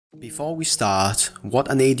Before we start,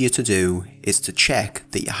 what I need you to do is to check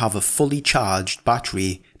that you have a fully charged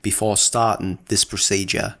battery before starting this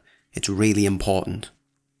procedure. It's really important.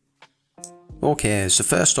 Okay, so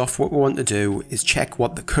first off, what we want to do is check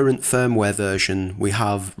what the current firmware version we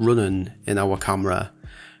have running in our camera.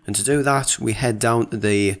 And to do that, we head down to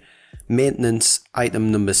the maintenance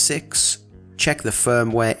item number 6, check the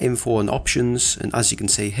firmware info and options, and as you can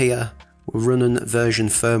see here, we're running version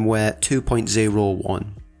firmware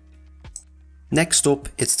 2.01. Next up,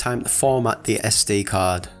 it's time to format the SD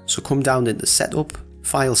card. So come down into setup,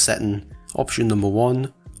 file setting, option number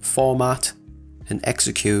 1, format, and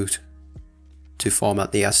execute to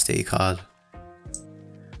format the SD card.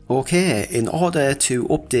 Okay, in order to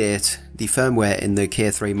update the firmware in the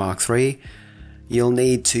K3 Mark III, you'll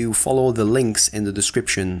need to follow the links in the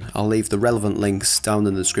description. I'll leave the relevant links down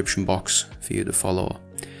in the description box for you to follow.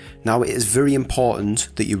 Now, it is very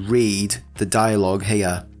important that you read the dialogue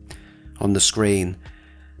here on the screen,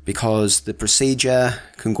 because the procedure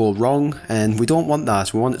can go wrong and we don't want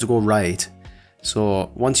that. We want it to go right.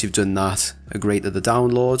 So once you've done that, agree to the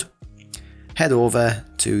download, head over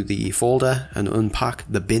to the folder and unpack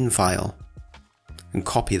the bin file and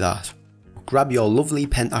copy that. Grab your lovely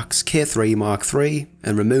Pentax K3 Mark III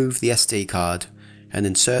and remove the SD card and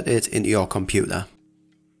insert it into your computer.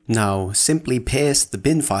 Now simply paste the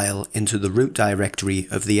bin file into the root directory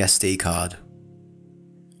of the SD card.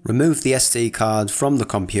 Remove the SD card from the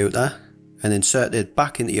computer and insert it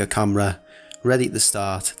back into your camera, ready to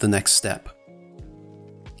start the next step.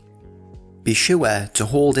 Be sure to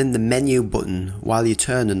hold in the menu button while you're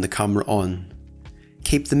turning the camera on.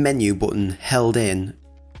 Keep the menu button held in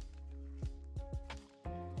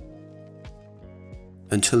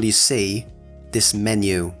until you see this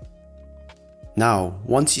menu. Now,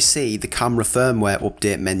 once you see the camera firmware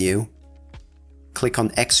update menu, click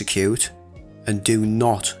on execute and do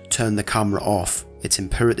not turn the camera off. It's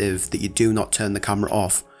imperative that you do not turn the camera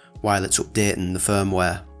off while it's updating the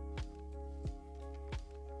firmware.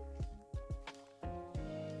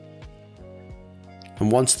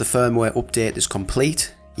 And once the firmware update is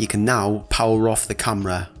complete, you can now power off the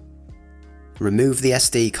camera. Remove the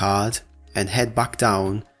SD card and head back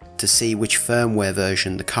down to see which firmware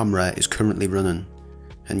version the camera is currently running,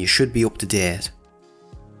 and you should be up to date.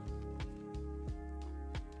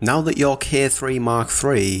 Now that your K3 Mark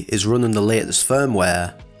III is running the latest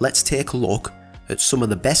firmware, let's take a look at some of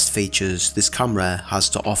the best features this camera has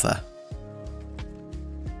to offer.